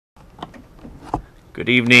Good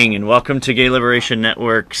evening and welcome to Gay Liberation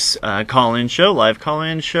Network's call-in show, live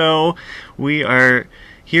call-in show. We are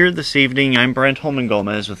here this evening. I'm Brent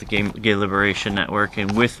Holman-Gomez with the Gay Liberation Network,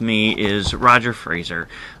 and with me is Roger Fraser,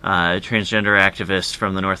 a transgender activist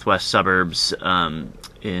from the northwest suburbs,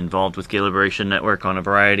 involved with Gay Liberation Network on a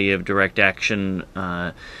variety of direct action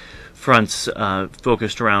fronts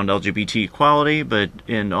focused around LGBT equality,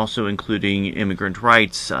 and also including immigrant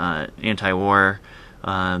rights, anti-war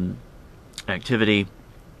activity,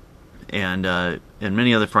 and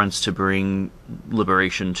many other fronts to bring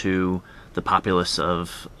liberation to the populace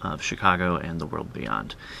of Chicago and the world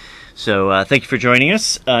beyond. So thank you for joining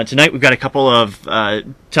us. Tonight we've got a couple of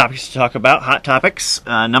topics to talk about, hot topics.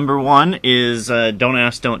 Number one is Don't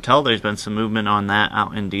Ask, Don't Tell. There's been some movement on that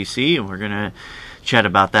out in D.C., and we're going to chat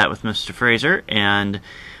about that with Mr. Fraser. And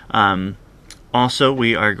also,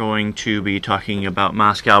 we are going to be talking about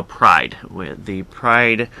Moscow Pride, with the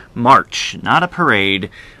Pride March, not a parade.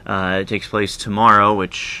 It takes place tomorrow,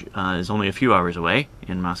 which is only a few hours away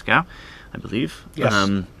in Moscow, I believe. Yes.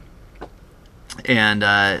 And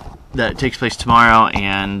that takes place tomorrow,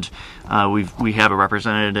 and we have a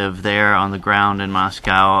representative there on the ground in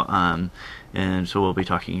Moscow, and so we'll be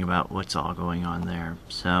talking about what's all going on there.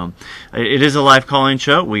 So it is a live call-in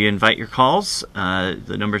show. We invite your calls.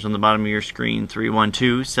 The number's on the bottom of your screen,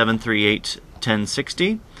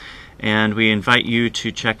 312-738-1060. And we invite you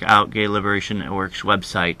to check out Gay Liberation Network's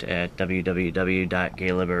website at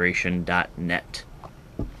www.gayliberation.net.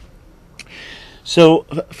 So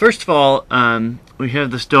first of all, we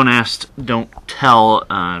have this Don't Ask, Don't Tell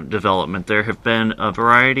development. There have been a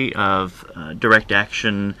variety of direct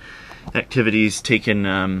action activities taken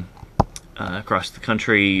across the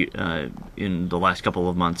country in the last couple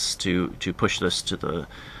of months to push this to the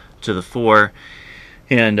fore,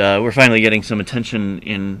 and we're finally getting some attention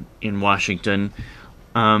in Washington.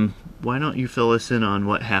 Why don't you fill us in on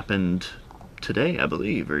what happened today, I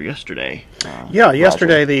believe, or yesterday?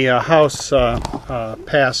 Yesterday the House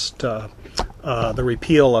passed the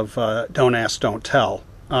repeal of Don't Ask, Don't Tell,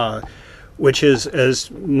 which is, as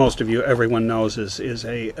most of you, everyone knows, is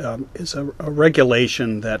a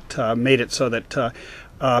regulation that made it so that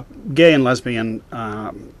gay and lesbian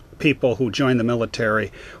people who joined the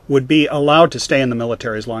military would be allowed to stay in the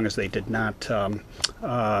military as long as they did not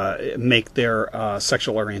make their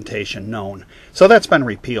sexual orientation known. So that's been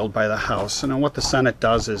repealed by the House. And what the Senate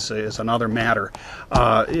does is another matter.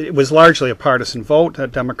 It was largely a partisan vote.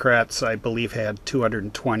 Democrats, I believe, had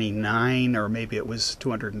 229, or maybe it was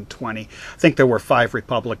 220. I think there were 5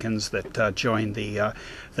 Republicans that joined the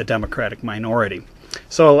Democratic minority.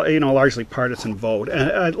 So, largely partisan vote.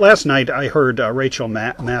 Last night I heard Rachel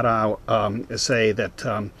Maddow say that,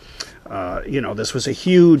 this was a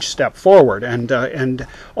huge step forward. And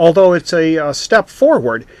although it's a step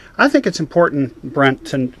forward, I think it's important, Brent,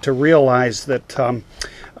 to realize that,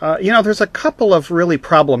 there's a couple of really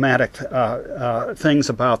problematic things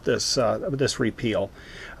about this repeal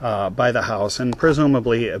by the House, and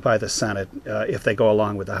presumably by the Senate if they go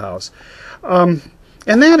along with the House.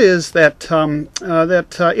 And that is that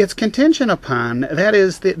it's contingent upon, that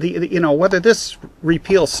is whether this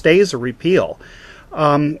repeal stays a repeal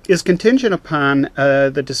is contingent upon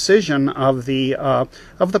the decision of the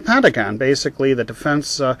Pentagon, basically the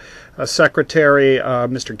Defense Secretary,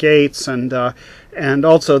 Mr. Gates, and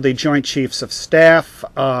also the Joint Chiefs of Staff,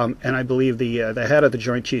 and I believe the head of the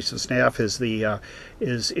Joint Chiefs of Staff is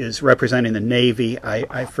is representing the Navy.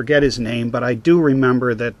 I forget his name, but I do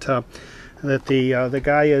remember that the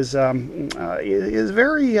guy is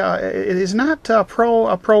very is not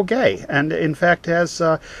pro gay, and in fact has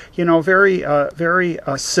very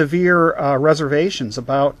severe reservations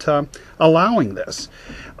about allowing this.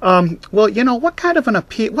 What kind of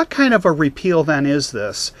a repeal then is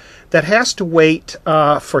this that has to wait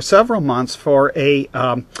for several months for the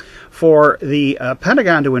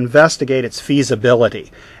Pentagon to investigate its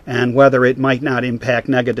feasibility and whether it might not impact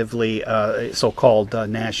negatively so-called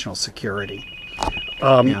national security.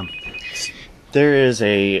 There is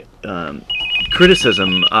a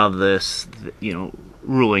criticism of this,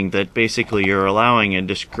 ruling that basically you're allowing a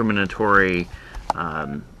discriminatory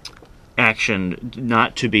action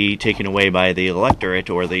not to be taken away by the electorate,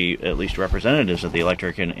 or at least representatives of the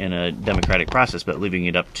electorate in a democratic process, but leaving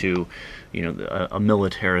it up to a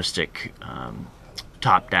militaristic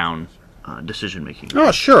top-down decision-making?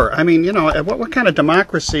 Oh, sure. I mean, what kind of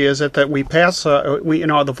democracy is it that we pass,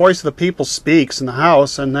 the voice of the people speaks in the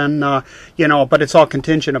House, and then, but it's all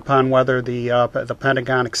contingent upon whether the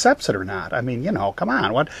Pentagon accepts it or not. I mean, come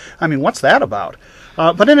on. What's that about?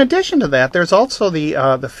 But in addition to that, there's also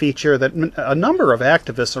the feature that a number of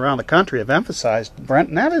activists around the country have emphasized, Brent,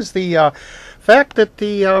 and that is the fact that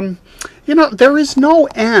there is no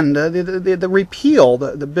end. The repeal,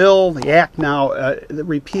 the bill, the act now, the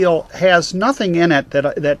repeal has nothing in it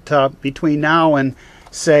that between now and,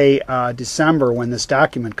 say, December, when this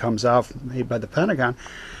document comes out made by the Pentagon,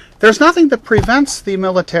 there's nothing that prevents the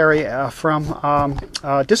military from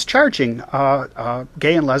discharging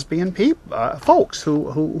gay and lesbian folks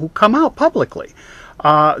who come out publicly.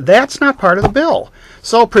 That's not part of the bill.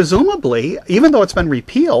 So presumably, even though it's been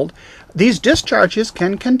repealed, these discharges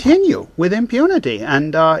can continue with impunity,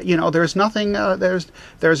 and there's nothing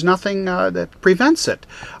that prevents it.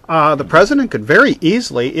 The president could very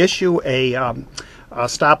easily issue a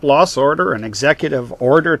stop-loss order, an executive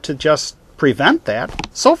order to just prevent that.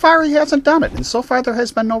 So far, he hasn't done it, and so far there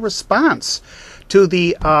has been no response to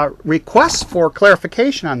the requests for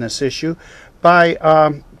clarification on this issue by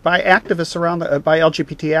activists by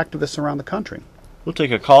LGBT activists around the country. We'll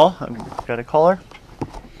take a call. I've got a caller.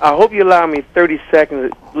 I hope you allow me 30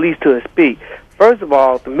 seconds at least to speak. First of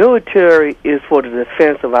all, the military is for the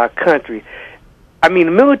defense of our country. I mean,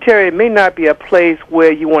 the military may not be a place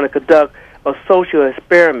where you want to conduct a social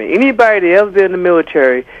experiment. Anybody that ever been in the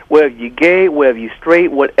military, whether you're gay, whether you're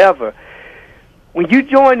straight, whatever, when you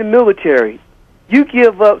join the military, you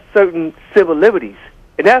give up certain civil liberties.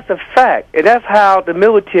 And that's a fact. And that's how the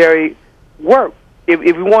military works. If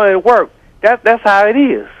we wanted to work, that's how it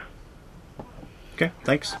is. Okay,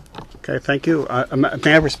 thanks. Okay, thank you.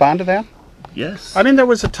 May I respond to that? Yes. I mean, there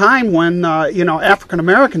was a time when, African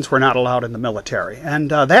Americans were not allowed in the military.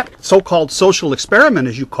 And that so-called social experiment,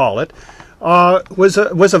 as you call it, was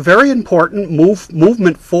a very important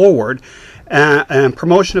movement forward and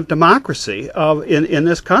promotion of democracy in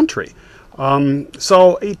this country.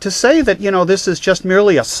 So to say that, this is just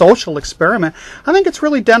merely a social experiment, I think it's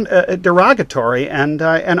really derogatory and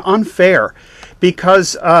unfair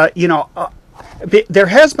because, there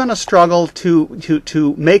has been a struggle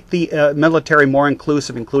to make the military more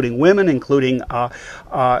inclusive, including women, including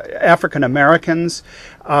African Americans,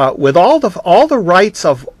 with all the rights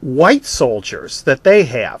of white soldiers that they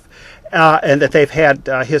have and that they've had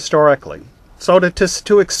historically. So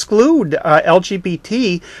to exclude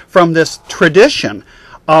LGBT from this tradition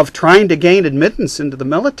of trying to gain admittance into the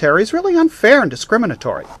military is really unfair and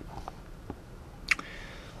discriminatory.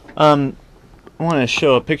 I want to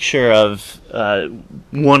show a picture of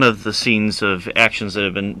one of the scenes of actions that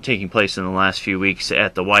have been taking place in the last few weeks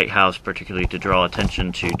at the White House, particularly to draw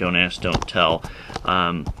attention to Don't Ask, Don't Tell.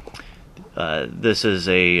 This is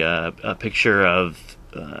a picture of,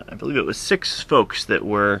 I believe it was 6 folks that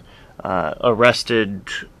were arrested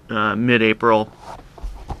mid-April.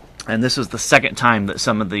 And this is the second time that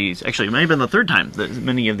some of these, actually it may have been the third time that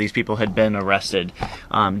many of these people had been arrested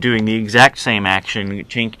doing the exact same action,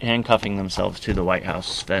 handcuffing themselves to the White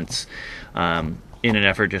House fence in an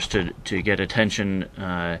effort just to get attention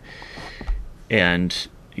and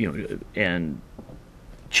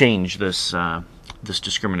change this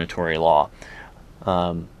discriminatory law.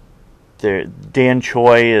 Dan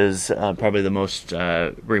Choi is probably the most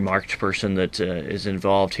remarked person that is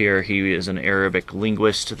involved here. He is an Arabic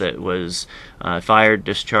linguist that was fired,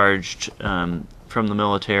 discharged from the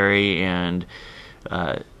military, and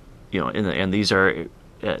this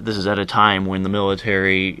is at a time when the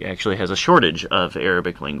military actually has a shortage of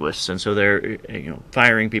Arabic linguists, and so they're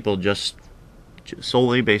firing people just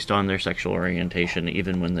solely based on their sexual orientation,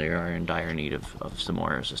 even when they are in dire need of some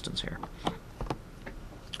more assistance here.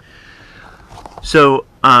 So,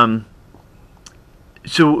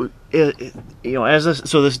 this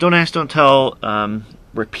Don't Ask, Don't Tell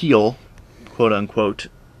repeal, quote unquote,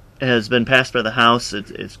 has been passed by the House.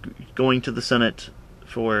 It's going to the Senate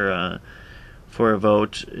for a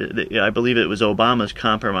vote. I believe it was Obama's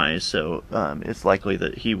compromise, so it's likely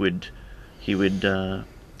that he would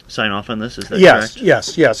sign off on this. Is that correct?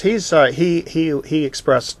 Yes. He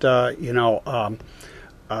expressed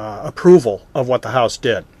approval of what the House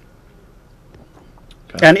did.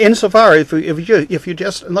 Okay. And insofar, if you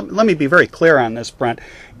just let me be very clear on this, Brent.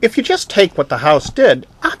 If you just take what the House did,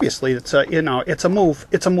 obviously it's a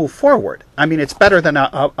move forward. I mean, it's better than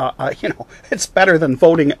it's better than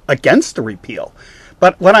voting against the repeal.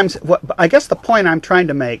 But I guess the point I'm trying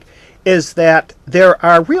to make is that there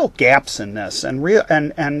are real gaps in this, and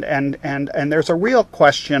there's a real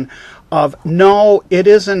question of no, it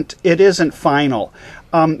isn't final.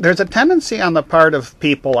 there's a tendency on the part of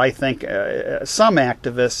people, I think, some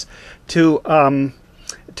activists, to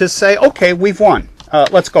say, okay, we've won.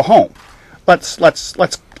 Let's go home. Let's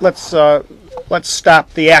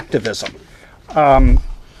stop the activism.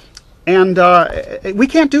 And we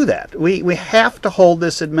can't do that. We have to hold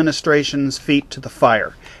this administration's feet to the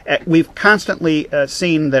fire. We've constantly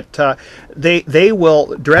seen that they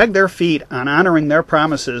will drag their feet on honoring their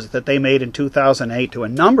promises that they made in 2008 to a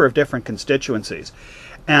number of different constituencies.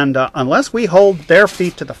 And unless we hold their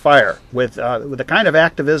feet to the fire with the kind of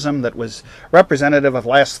activism that was representative of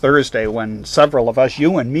last Thursday, when several of us,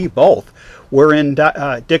 you and me both, were in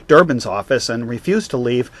Dick Durbin's office and refused to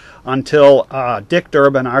leave until Dick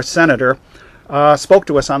Durbin, our senator, spoke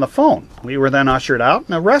to us on the phone. We were then ushered out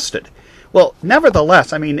and arrested. Well,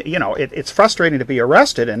 nevertheless, I mean, you know, it's frustrating to be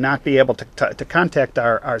arrested and not be able to contact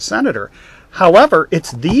our senator. However,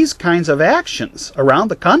 it's these kinds of actions around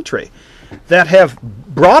the country that have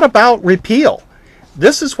brought about repeal.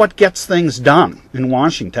 This is what gets things done in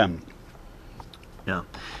Washington. Yeah,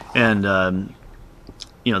 and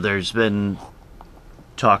you know, there's been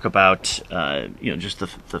talk about you know, just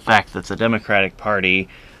the fact that the Democratic Party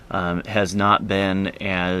has not been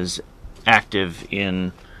as active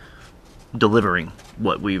in delivering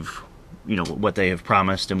what what they have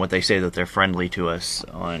promised and what they say that they're friendly to us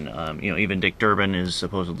on. You know, even Dick Durbin is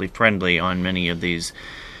supposedly friendly on many of these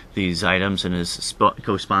items and has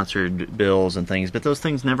co-sponsored bills and things, but those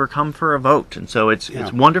things never come for a vote. And so it's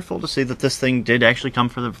wonderful to see that this thing did actually come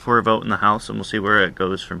for a vote in the House, and we'll see where it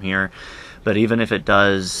goes from here. But even if it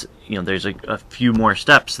does, you know, there's a few more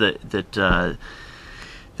steps that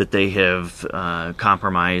they have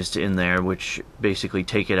compromised in there, which basically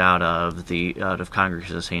take it out of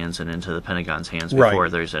Congress's hands and into the Pentagon's hands before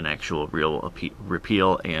there's an actual real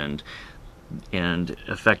repeal. And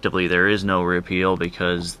effectively, there is no repeal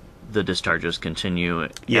because the discharges continue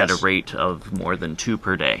at a rate of more than 2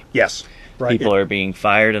 per day. Yes, right. People are being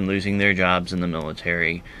fired and losing their jobs in the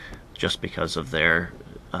military just because of their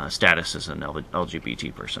status as an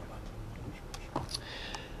LGBT person.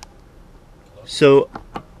 So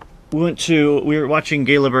we were watching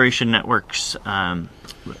Gay Liberation Network's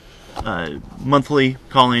monthly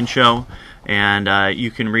call-in show. And you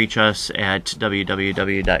can reach us at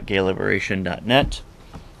www.gayliberation.net.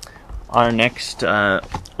 Our next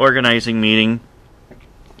organizing meeting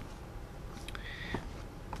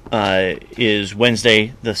is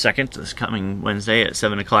Wednesday the 2nd, this coming Wednesday at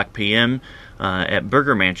 7 o'clock p.m. At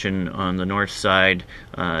Burger Mansion on the north side,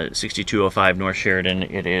 6205 North Sheridan.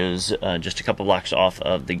 It is just a couple blocks off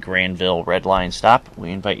of the Granville Red Line stop.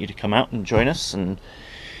 We invite you to come out and join us and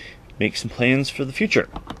make some plans for the future.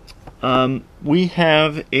 We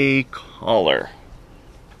have a caller.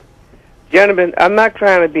 Gentlemen, I'm not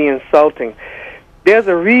trying to be insulting. There's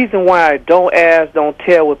a reason why Don't Ask, Don't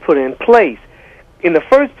Tell was put in place. In the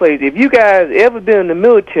first place, if you guys ever been in the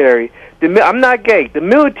military, I'm not gay. The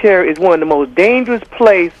military is one of the most dangerous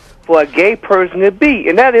places for a gay person to be,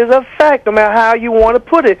 and that is a fact, no matter how you want to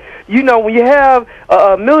put it. You know, when you have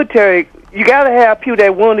a military, you got to have people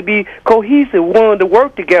that want to be cohesive, willing to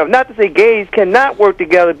work together. Not to say gays cannot work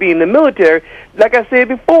together, be in the military. Like I said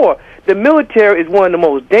before, the military is one of the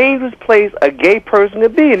most dangerous places a gay person to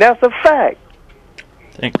be, and that's a fact.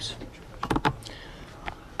 Thanks.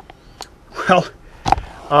 Well,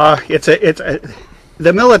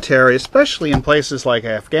 the military, especially in places like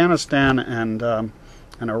Afghanistan and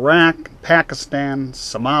Iraq, Pakistan,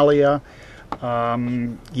 Somalia,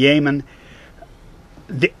 Yemen.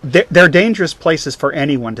 They're dangerous places for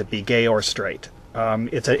anyone to be, gay or straight.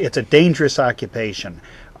 It's a dangerous occupation.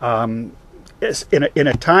 In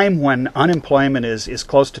a time when unemployment is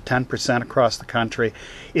close to 10% across the country,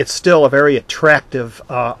 it's still a very attractive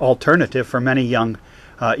alternative for many young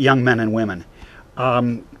men and women,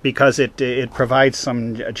 because it provides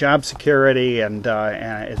some job security, and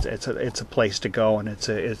it's a place to go, and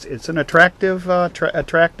it's an attractive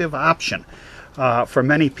option. For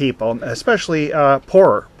many people, especially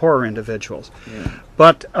poorer individuals. Yeah.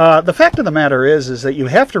 But the fact of the matter is that you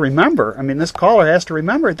have to remember, I mean, this caller has to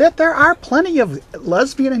remember that there are plenty of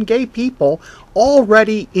lesbian and gay people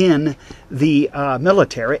already in the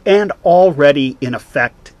military and already, in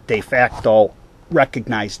effect, de facto,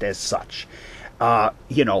 recognized as such.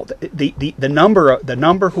 You know, the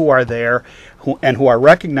number who are there who are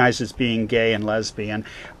recognized as being gay and lesbian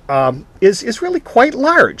is really quite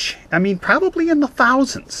large. I mean, probably in the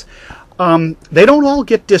thousands. They don't all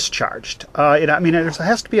get discharged. I mean, there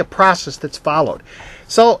has to be a process that's followed.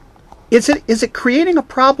 So, is it creating a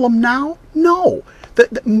problem now? No.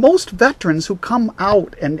 Most veterans who come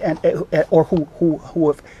out or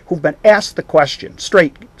who've been asked the question,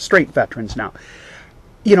 straight veterans now,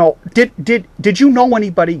 did you know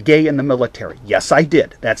anybody gay in the military? Yes, I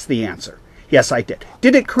did. That's the answer. Yes, I did.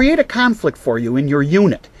 Did it create a conflict for you in your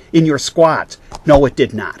unit, in your squads? No, it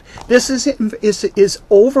did not. This is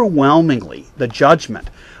overwhelmingly the judgment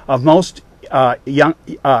of most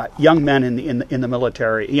young men in the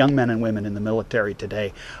military, young men and women in the military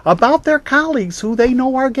today, about their colleagues who they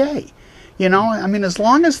know are gay. I mean, as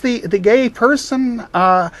long as the gay person,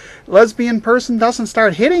 lesbian person doesn't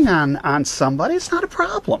start hitting on somebody, it's not a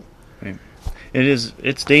problem. Right.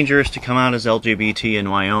 It's dangerous to come out as LGBT in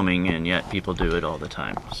Wyoming, and yet people do it all the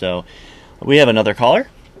time. So we have another caller.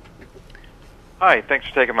 Hi, thanks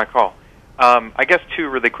for taking my call. I guess two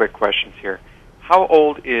really quick questions here. How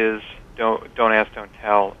old is Don't Ask, Don't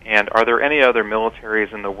Tell, and are there any other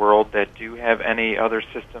militaries in the world that do have any other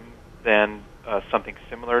system than something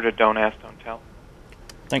similar to Don't Ask, Don't Tell?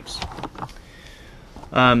 Thanks.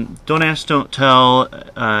 Don't Ask, Don't Tell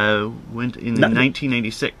went in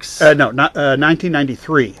 1996. No, not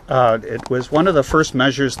 1993. It was one of the first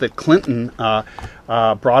measures that Clinton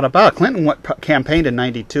brought about. Clinton campaigned in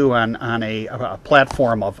 '92 on a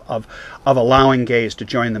platform of allowing gays to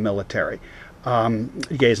join the military,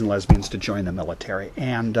 gays and lesbians to join the military,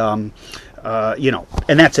 and and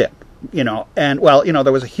that's it. And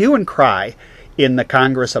there was a hue and cry in the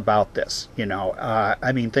Congress about this.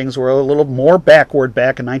 I mean, things were a little more backward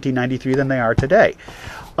back in 1993 than they are today.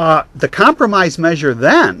 The compromise measure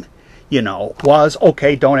then, was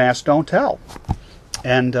okay. Don't ask, don't tell,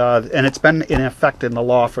 and it's been in effect in the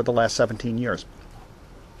law for the last 17 years.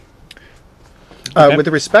 Okay. With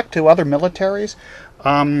respect to other militaries,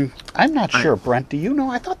 I'm not sure. Brent, do you know?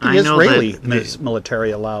 I thought the Israeli military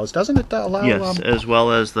allows. Doesn't it allow? Yes, as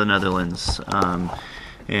well as the Netherlands,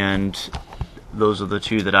 and those are the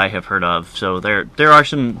two that I have heard of. So there are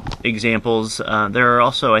some examples. There are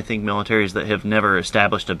also, I think, militaries that have never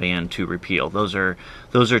established a ban to repeal. Those are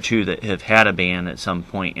two that have had a ban at some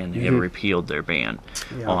point and have repealed their ban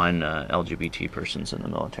on LGBT persons in the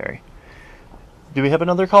military. Do we have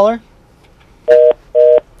another caller?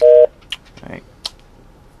 All right.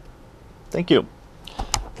 Thank you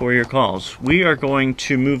for your calls. We are going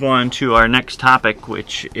to move on to our next topic,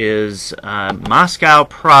 which is Moscow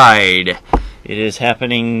Pride. It is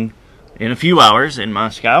happening in a few hours in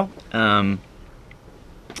Moscow. And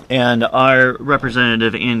our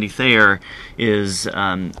representative, Andy Thayer, is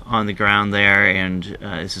on the ground there, and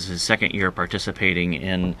this is his second year participating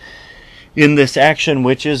in this action,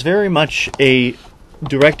 which is very much a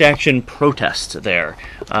direct action protest there.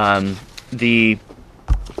 The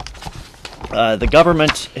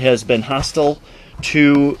government has been hostile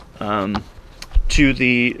to a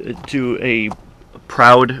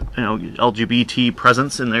proud LGBT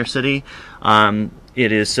presence in their city.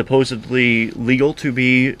 It is supposedly legal to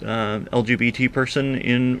be LGBT person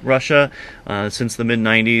in Russia since the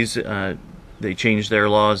mid-90s. They changed their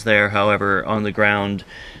laws there. However, on the ground,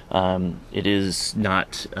 it is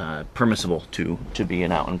not permissible to be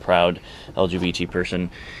an out and proud LGBT person.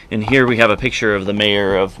 And here we have a picture of the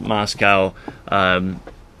mayor of Moscow, and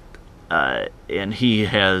he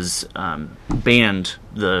has banned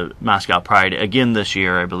the Moscow Pride again this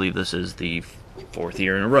year. I believe this is the fourth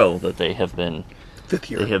year in a row that they have been Fifth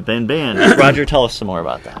year. They have been banned. Roger, tell us some more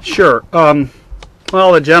about that. Sure.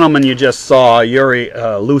 Well, the gentleman you just saw, Yuri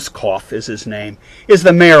Luskov is his name, is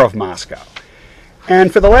the mayor of Moscow.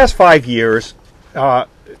 And for the last 5 years,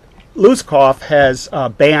 Luskov has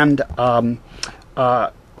banned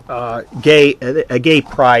gay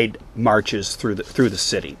pride marches through the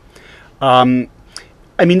city. I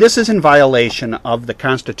mean, this is in violation of the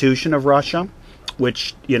Constitution of Russia,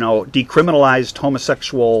 which decriminalized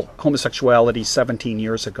homosexuality 17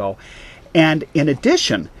 years ago. And in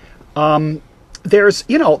addition, there's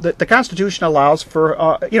the Constitution allows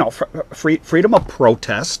for freedom of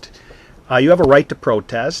protest. You have a right to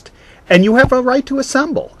protest, and you have a right to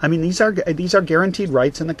assemble. I mean, these are guaranteed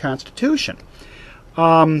rights in the Constitution.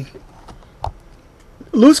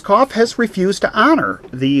 Luskov has refused to honor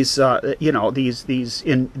these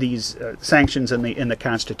sanctions in the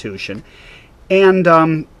Constitution, and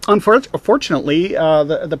unfortunately,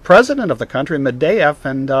 the president of the country, Medvedev,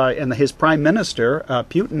 and his prime minister,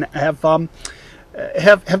 Putin, have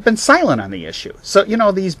been silent on the issue. So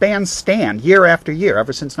these bans stand year after year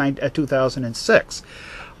ever since 2006.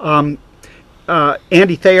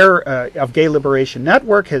 Andy Thayer of Gay Liberation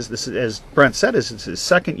Network has, as Brent said, is his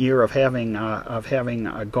second year of having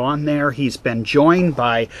gone there. He's been joined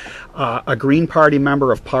by a Green Party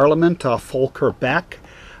member of Parliament, Volker Beck.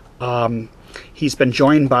 He's been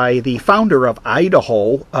joined by the founder of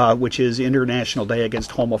Idaho, which is International Day Against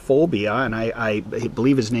Homophobia, and I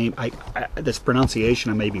believe his name. This pronunciation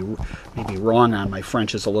I may be wrong on. My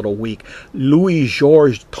French is a little weak. Louis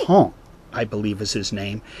Georges Ton, I believe is his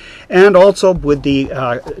name, and also with the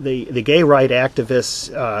gay right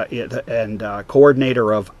activist and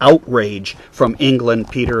coordinator of Outrage from England,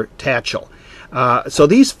 Peter Tatchell. So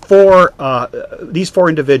these four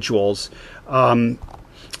individuals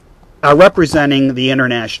are representing the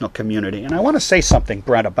international community, and I want to say something,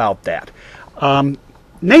 Brent, about that.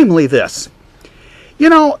 Namely, this: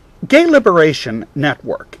 Gay Liberation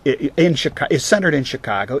Network in Chicago is centered in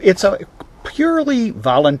Chicago. It's a purely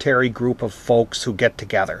voluntary group of folks who get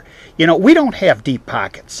together. We don't have deep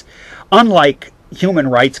pockets, unlike Human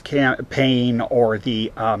Rights Campaign or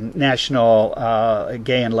the National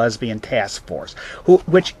Gay and Lesbian Task Force,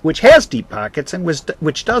 which has deep pockets and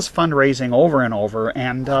which does fundraising over and over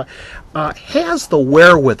and has the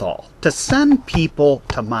wherewithal to send people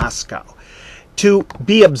to Moscow to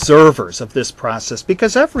be observers of this process,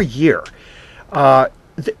 because every year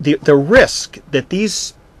the risk that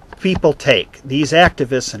these people take, these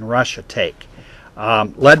activists in Russia take,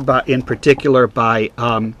 led in particular by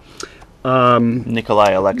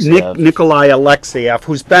Nikolai Alexeyev. Nikolai Alexeyev,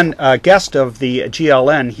 who's been a guest of the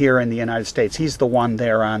GLN here in the United States. He's the one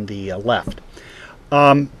there on the left.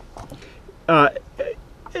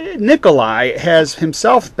 Nikolai has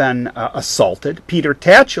himself been assaulted. Peter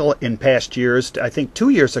Tatchell in past years, I think 2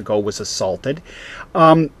 years ago, was assaulted.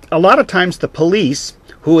 A lot of times the police,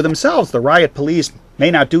 who themselves, the riot police,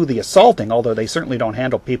 may not do the assaulting, although they certainly don't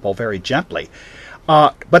handle people very gently.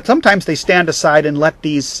 But sometimes they stand aside and let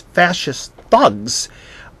these fascist thugs,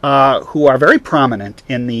 who are very prominent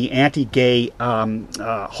in the anti-gay,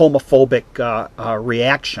 homophobic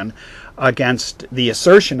reaction against the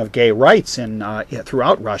assertion of gay rights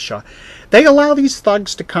throughout Russia, they allow these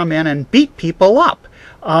thugs to come in and beat people up.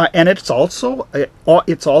 And it's also not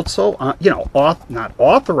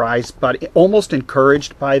authorized, but almost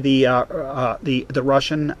encouraged by the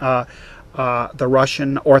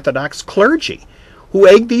Russian Orthodox clergy, who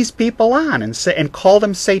egg these people on and call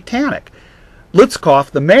them satanic.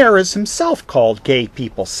 Lutskov, the mayor, is himself called gay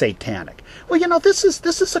people satanic. Well, this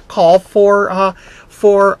is a call for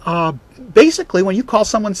basically, when you call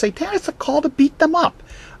someone satanic, it's a call to beat them up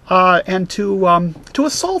and to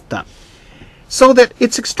assault them. So that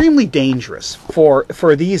it's extremely dangerous for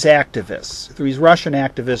these activists, these Russian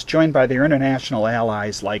activists joined by their international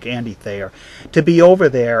allies like Andy Thayer, to be over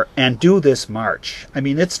there and do this march. I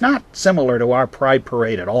mean, it's not similar to our Pride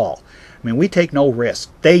Parade at all. I mean, we take no risk.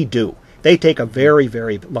 They do. They take a very,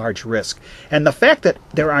 very large risk. And the fact that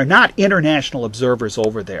there are not international observers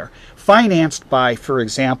over there, financed by, for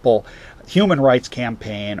example, Human Rights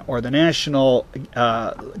Campaign or the National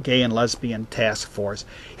Gay and Lesbian Task Force,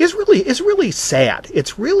 is really sad.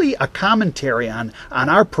 It's really a commentary on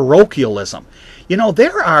our parochialism.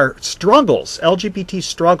 There are struggles, LGBT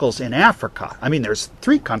struggles in Africa. I mean, there's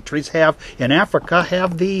 3 countries in Africa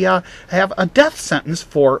have a death sentence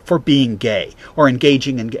for being gay or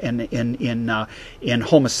engaging in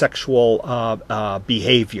homosexual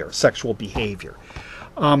behavior, sexual behavior.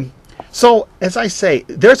 So, as I say,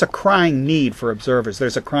 there's a crying need for observers.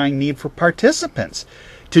 There's a crying need for participants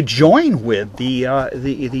to join with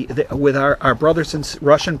with our brothers and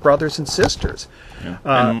Russian brothers and sisters.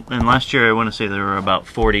 Yeah. And last year, I want to say there were about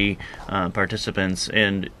 40 participants,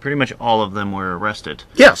 and pretty much all of them were arrested.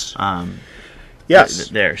 Yes. Yes.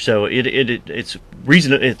 There. So it's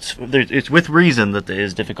reason. It's with reason that it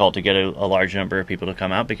is difficult to get a large number of people to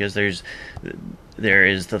come out, because there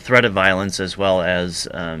is the threat of violence as well as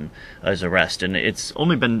arrest, and it's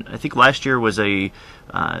only been, I think last year was there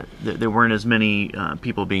weren't as many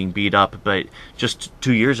people being beat up, but just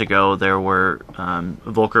 2 years ago there were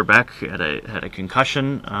Volker Beck had a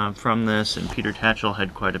concussion from this, and Peter Tatchell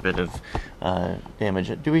had quite a bit of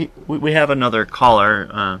damage. Do we have another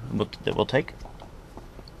caller that we'll take?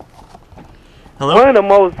 Hello? One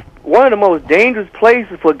of the most dangerous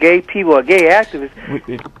places for gay people or gay activists.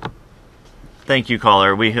 Thank you,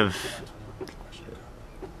 caller. We've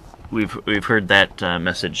heard that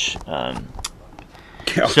message.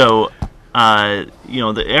 So,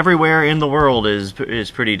 everywhere in the world is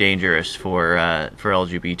pretty dangerous for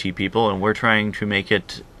LGBT people, and we're trying to make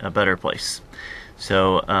it a better place.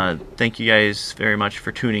 So, thank you guys very much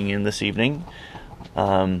for tuning in this evening.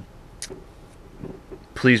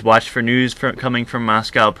 Please watch for news coming from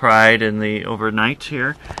Moscow Pride in the overnight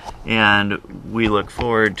here, and we look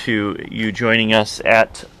forward to you joining us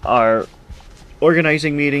at our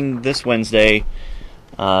organizing meeting this Wednesday,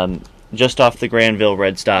 just off the Granville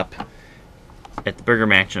Red Stop at the Burger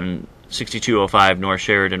Mansion 6205 North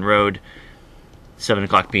Sheridan Road, 7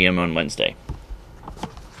 o'clock p.m. on Wednesday.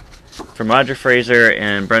 From Roger Fraser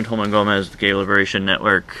and Brent Holman-Gomez, the Gay Liberation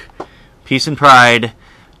Network, peace and pride.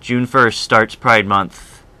 June 1st starts Pride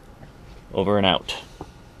Month. Over and out.